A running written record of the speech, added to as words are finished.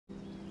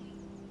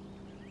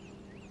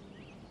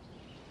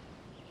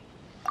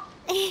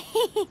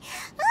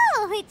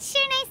Oh, it's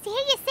sure nice to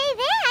hear you say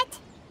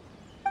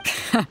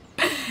that.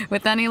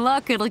 With any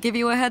luck, it'll give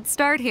you a head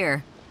start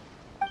here.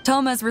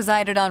 Toma's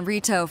resided on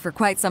Rito for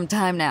quite some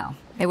time now.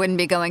 It wouldn't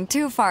be going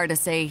too far to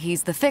say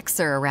he's the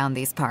fixer around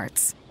these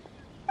parts.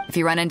 If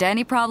you run into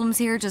any problems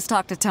here, just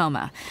talk to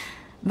Toma.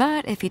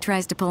 But if he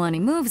tries to pull any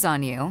moves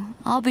on you,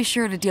 I'll be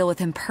sure to deal with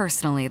him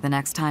personally the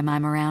next time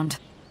I'm around.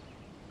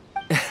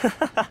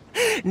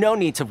 No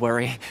need to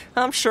worry.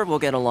 I'm sure we'll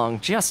get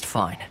along just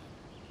fine.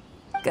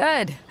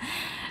 Good.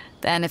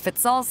 Then if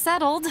it's all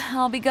settled,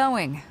 I'll be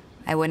going.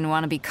 I wouldn't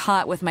want to be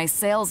caught with my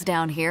sails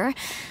down here.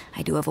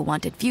 I do have a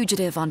wanted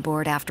fugitive on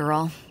board after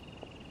all.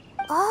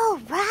 Oh,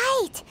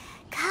 right.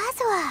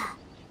 Kazuha.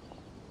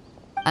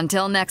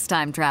 Until next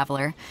time,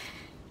 traveler.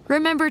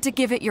 Remember to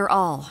give it your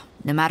all,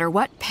 no matter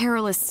what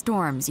perilous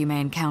storms you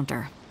may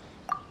encounter.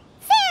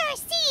 Fair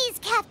seas,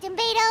 Captain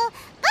Beto.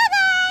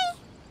 Bye-bye!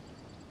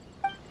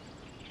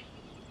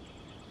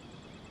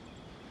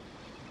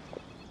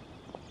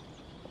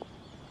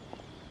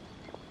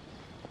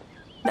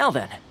 Now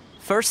then,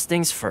 first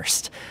things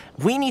first.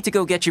 We need to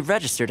go get you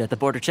registered at the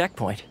border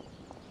checkpoint.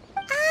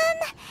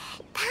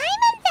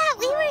 Paimon thought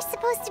we were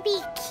supposed to be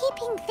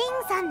keeping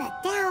things on the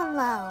down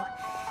low.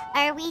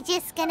 Are we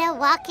just gonna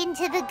walk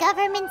into the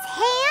government's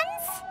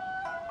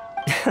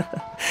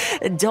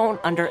hands?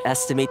 Don't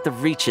underestimate the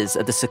reaches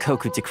of the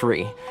Sakoku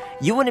Decree.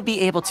 You wouldn't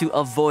be able to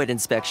avoid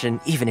inspection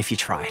even if you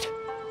tried.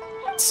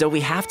 So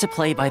we have to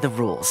play by the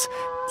rules,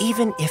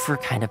 even if we're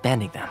kind of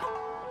bending them.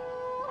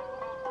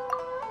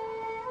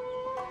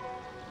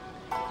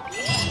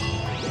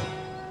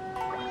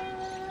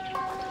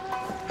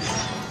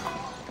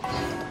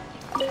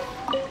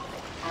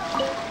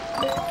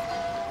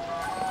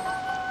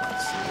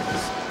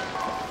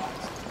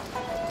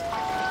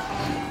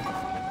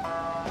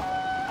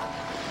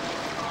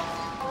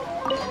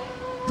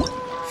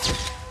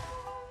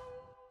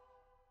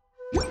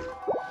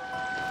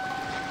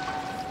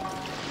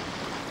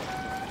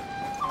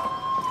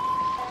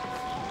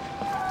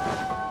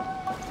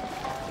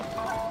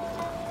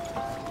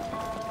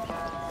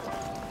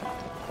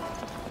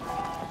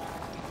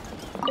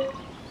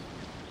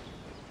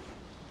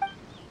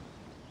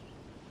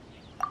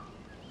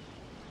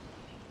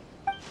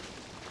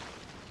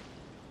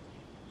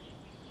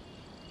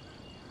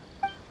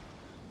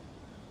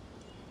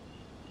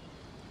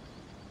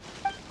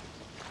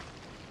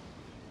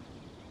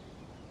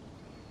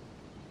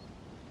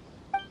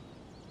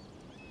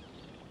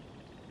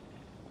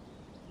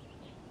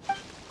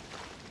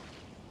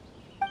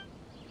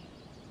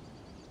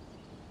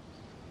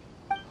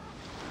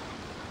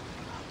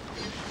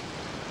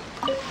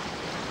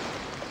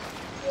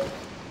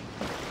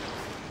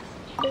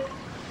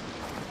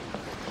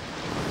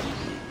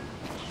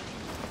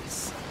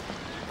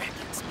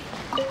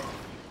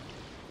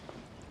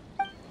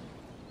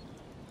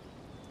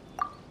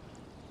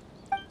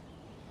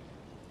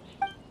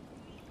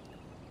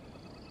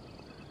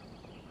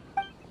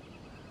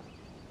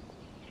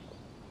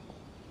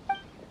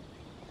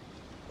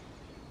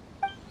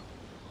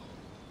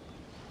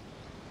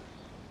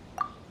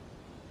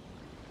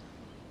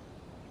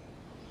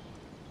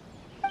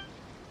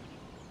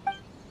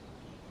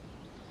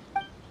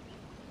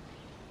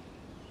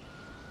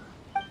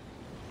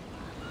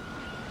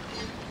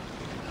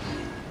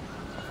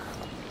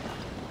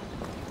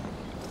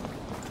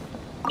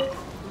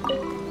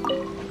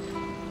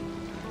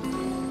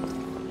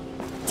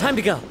 Time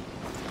to go.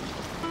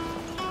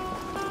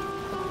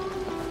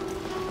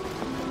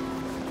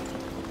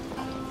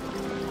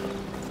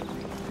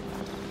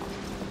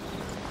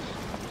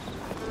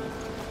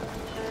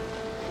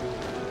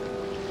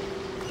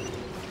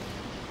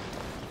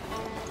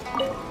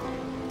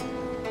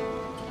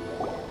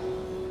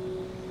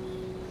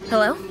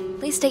 Hello?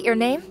 Please state your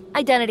name,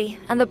 identity,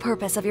 and the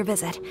purpose of your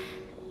visit.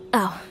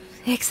 Oh,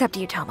 except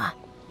you, Toma.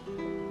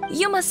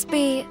 You must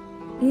be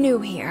new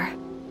here.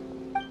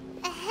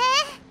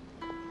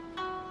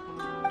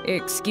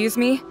 Excuse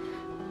me?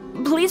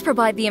 Please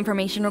provide the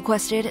information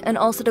requested and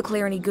also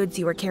declare any goods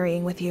you are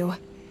carrying with you.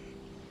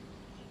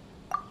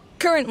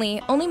 Currently,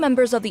 only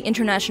members of the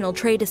International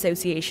Trade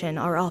Association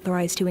are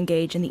authorized to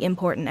engage in the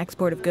import and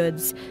export of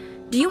goods.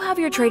 Do you have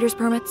your trader's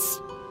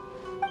permits?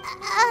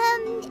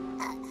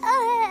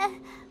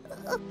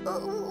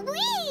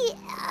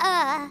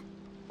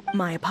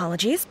 My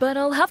apologies, but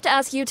I'll have to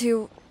ask you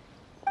to...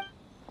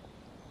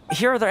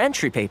 Here are their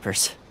entry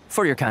papers,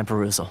 for your kind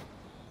perusal.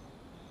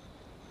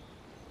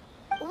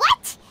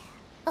 What?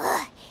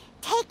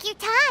 Take your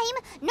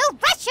time. No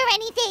rush or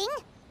anything.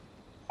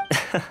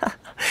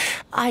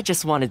 I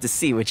just wanted to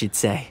see what you'd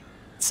say.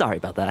 Sorry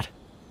about that.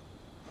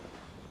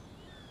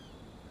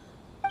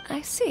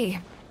 I see.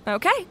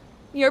 Okay.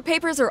 Your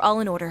papers are all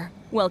in order.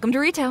 Welcome to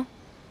Rito.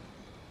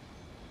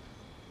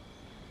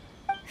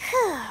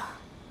 Whew.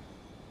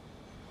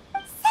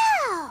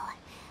 So,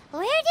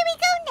 where do we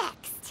go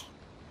next?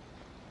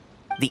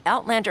 The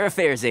Outlander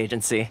Affairs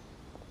Agency.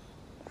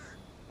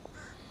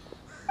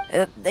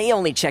 They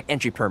only check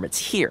entry permits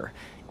here.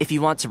 If you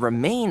want to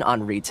remain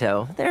on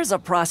Rito, there's a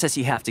process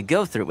you have to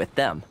go through with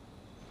them.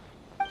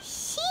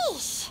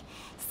 Sheesh.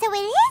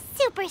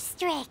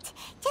 district,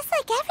 just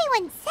like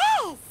everyone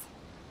says.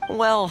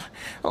 Well,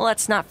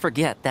 let's not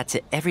forget that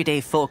to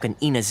everyday folk in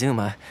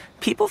Inazuma,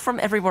 people from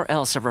everywhere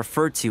else are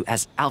referred to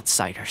as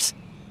outsiders.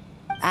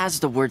 As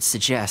the word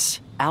suggests,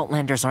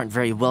 Outlanders aren't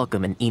very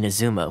welcome in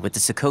Inazuma with the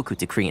Sakoku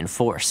Decree in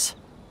force.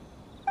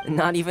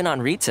 Not even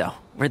on Rito,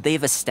 where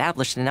they've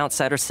established an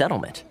outsider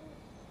settlement.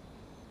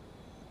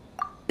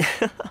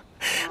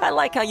 I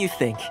like how you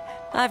think.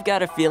 I've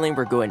got a feeling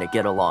we're going to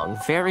get along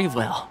very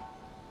well.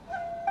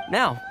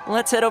 Now,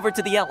 let's head over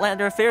to the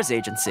Outlander Affairs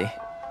Agency.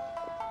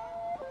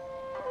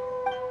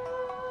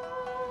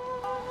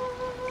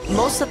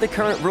 Most of the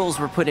current rules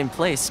were put in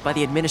place by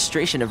the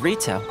administration of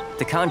Rito,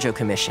 the Kanjo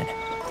Commission.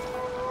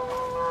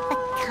 The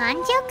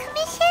Kanjo Commission?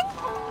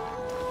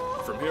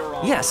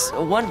 Yes,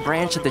 one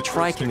branch of the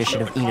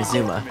Tri-Commission of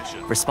Inazuma,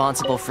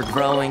 responsible for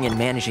growing and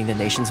managing the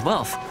nation's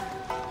wealth.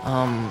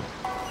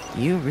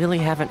 You really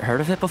haven't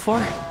heard of it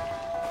before?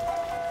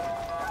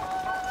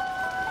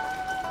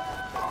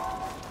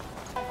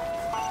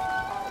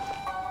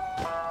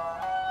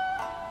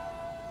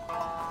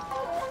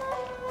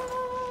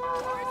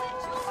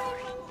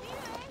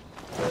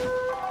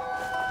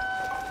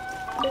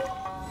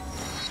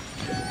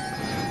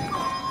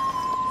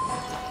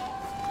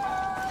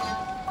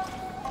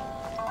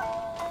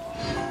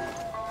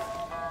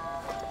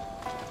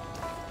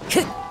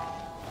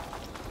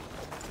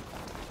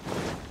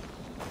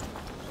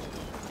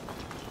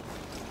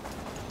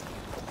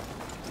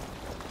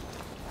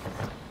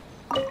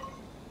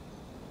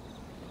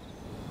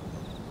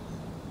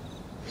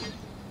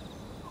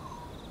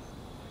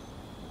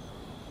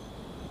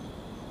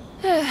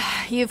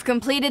 You've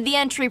completed the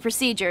entry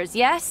procedures,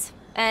 yes?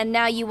 And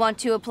now you want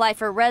to apply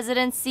for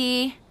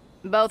residency?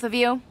 Both of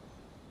you?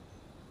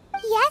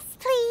 Yes,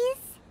 please.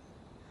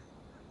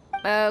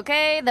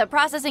 Okay, the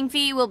processing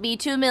fee will be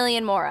 2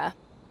 million mora.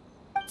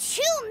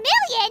 2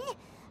 million?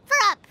 For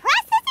a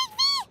processing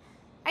fee?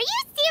 Are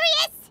you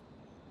serious?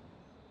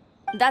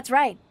 That's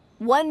right.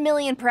 1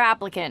 million per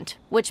applicant,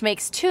 which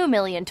makes 2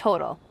 million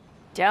total.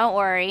 Don't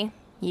worry,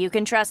 you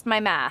can trust my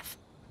math.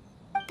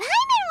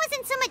 Paimon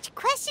wasn't so much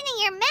questioning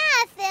your math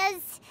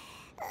as...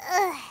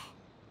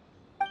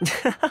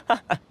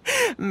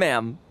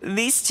 Ma'am,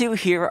 these two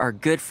here are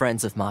good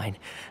friends of mine.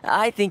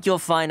 I think you'll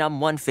find I'm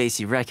one face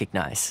you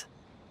recognize.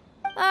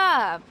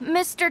 Ah,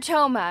 Mr.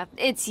 Toma,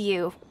 it's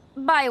you.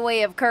 By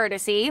way of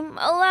courtesy,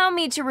 allow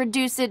me to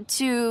reduce it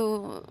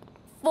to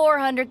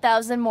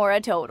 400,000 mora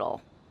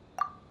total.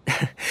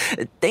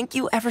 Thank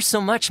you ever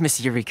so much, Miss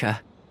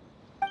Eureka.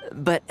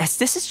 But as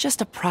this is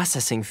just a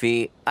processing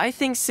fee, I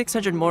think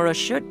 600 mora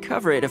should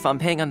cover it if I'm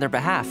paying on their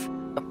behalf.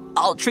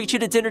 I'll treat you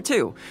to dinner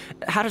too.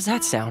 How does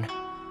that sound?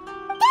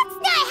 That's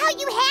not how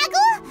you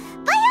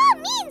haggle! By all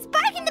means,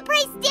 bargain the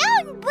price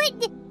down,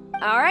 but...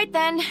 All right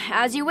then,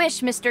 as you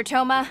wish, Mr.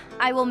 Toma.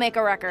 I will make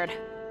a record.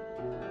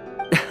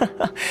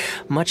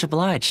 Much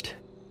obliged.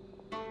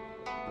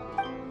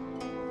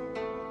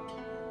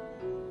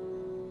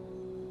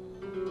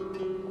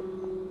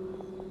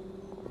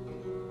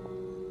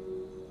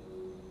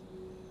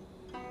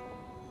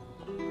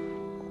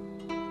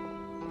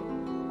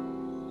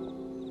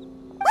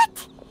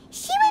 What?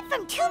 She went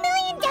from 2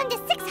 million down to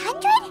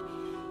 600?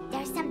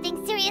 There's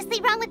something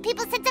seriously wrong with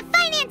people's sense of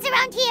finance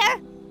around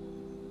here!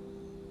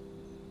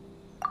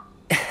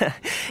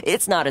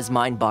 It's not as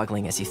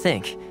mind-boggling as you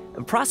think.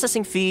 A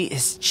processing fee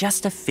is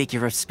just a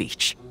figure of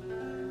speech.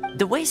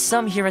 The way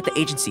some here at the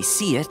agency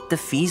see it, the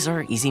fees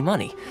are easy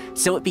money,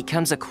 so it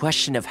becomes a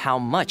question of how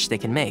much they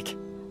can make.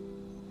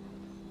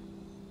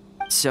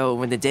 So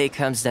when the day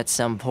comes that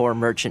some poor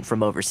merchant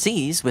from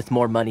overseas with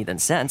more money than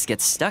sense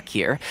gets stuck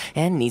here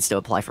and needs to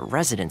apply for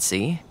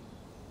residency...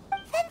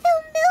 Then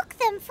they'll milk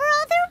them for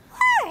all they're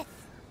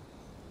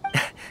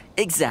worth!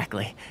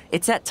 Exactly.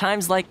 It's at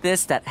times like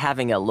this that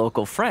having a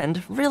local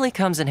friend really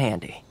comes in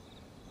handy.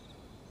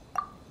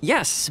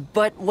 Yes,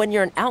 but when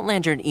you're an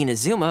outlander in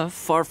Inazuma,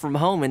 far from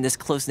home in this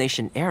closed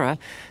nation era,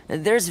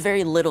 there's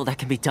very little that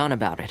can be done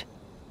about it.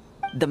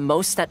 The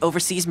most that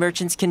overseas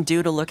merchants can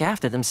do to look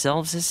after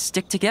themselves is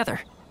stick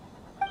together.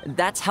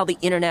 That's how the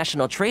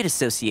International Trade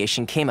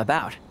Association came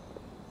about.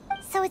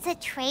 So it's a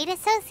trade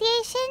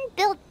association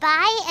built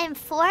by and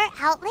for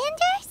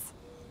Outlanders?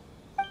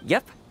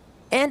 Yep.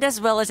 And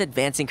as well as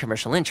advancing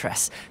commercial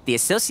interests, the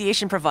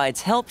association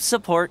provides help,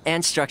 support,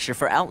 and structure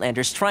for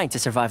Outlanders trying to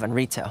survive on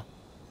Rito.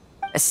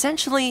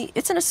 Essentially,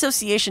 it's an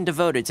association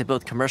devoted to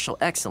both commercial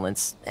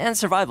excellence and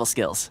survival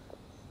skills.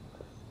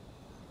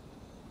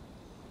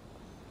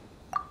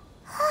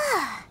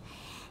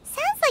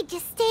 Sounds like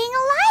just staying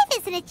alive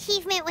is an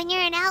achievement when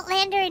you're an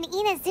Outlander in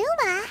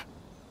Inazuma.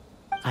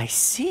 I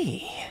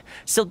see.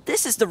 So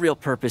this is the real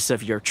purpose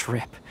of your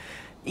trip.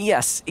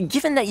 Yes,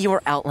 given that you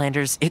are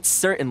Outlanders, it's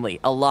certainly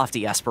a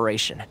lofty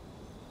aspiration.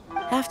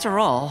 After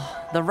all,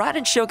 the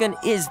Raiden Shogun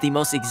is the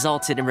most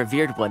exalted and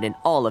revered one in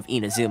all of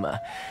Inazuma.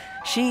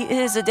 She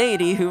is a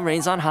deity who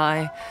reigns on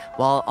high,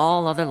 while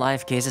all other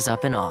life gazes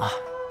up in awe.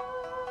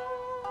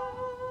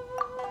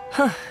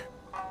 Huh.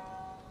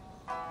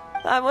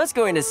 I was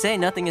going to say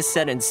nothing is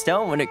set in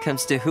stone when it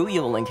comes to who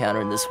you will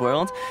encounter in this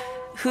world,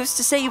 who's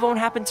to say you won't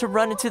happen to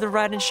run into the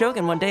Raiden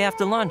Shogun one day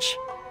after lunch?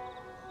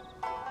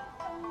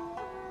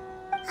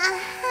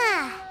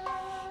 Uh-huh.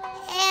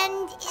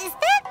 And is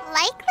that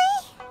likely?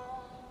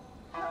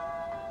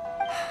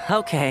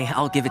 Okay,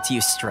 I'll give it to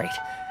you straight.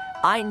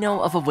 I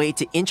know of a way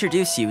to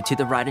introduce you to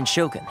the Raiden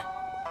Shogun.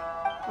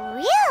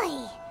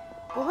 Really?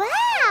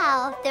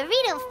 Wow, the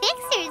Rito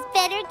Fixer's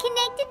better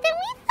connected than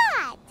we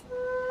thought.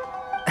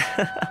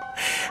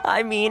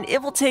 I mean,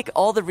 it will take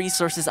all the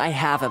resources I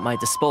have at my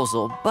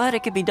disposal, but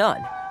it can be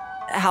done.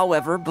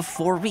 However,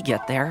 before we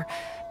get there,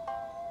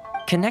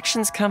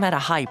 connections come at a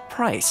high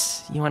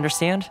price, you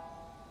understand?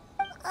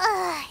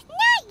 Not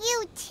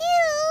you too.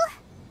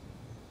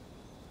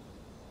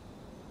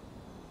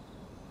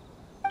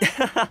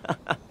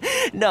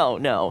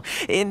 No.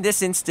 In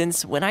this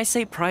instance, when I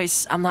say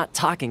price, I'm not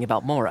talking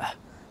about Mora.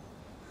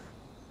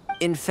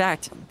 In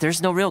fact,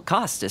 there's no real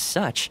cost as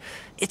such.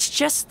 It's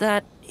just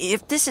that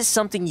if this is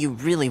something you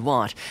really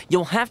want,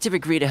 you'll have to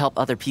agree to help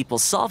other people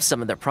solve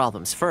some of their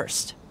problems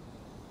first.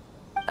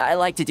 I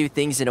like to do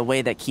things in a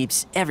way that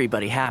keeps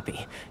everybody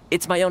happy.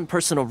 It's my own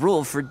personal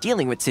rule for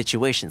dealing with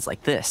situations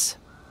like this.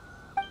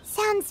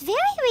 Sounds very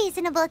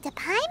reasonable to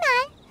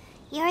Paimon.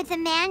 You're the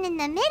man in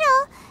the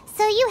middle,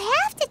 so you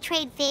have to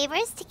trade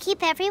favors to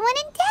keep everyone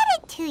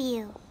indebted to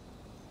you.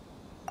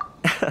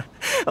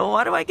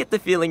 Why do I get the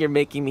feeling you're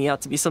making me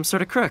out to be some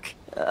sort of crook?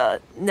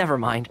 Never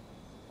mind.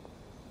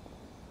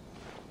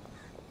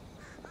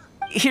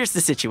 Here's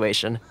the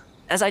situation.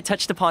 As I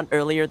touched upon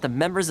earlier, the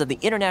members of the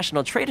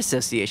International Trade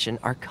Association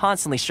are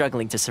constantly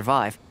struggling to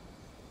survive.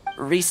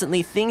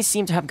 Recently, things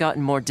seem to have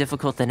gotten more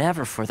difficult than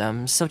ever for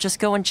them, so just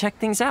go and check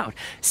things out.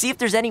 See if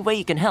there's any way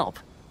you can help.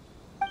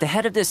 The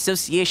head of the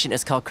association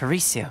is called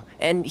Caricio,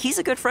 and he's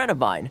a good friend of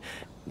mine.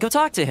 Go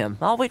talk to him.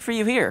 I'll wait for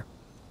you here.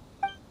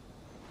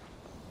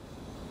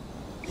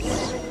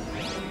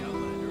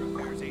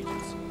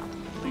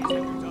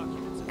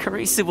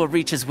 Caricio will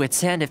reach his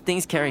wits' end if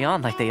things carry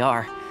on like they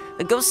are.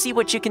 Go see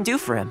what you can do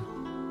for him.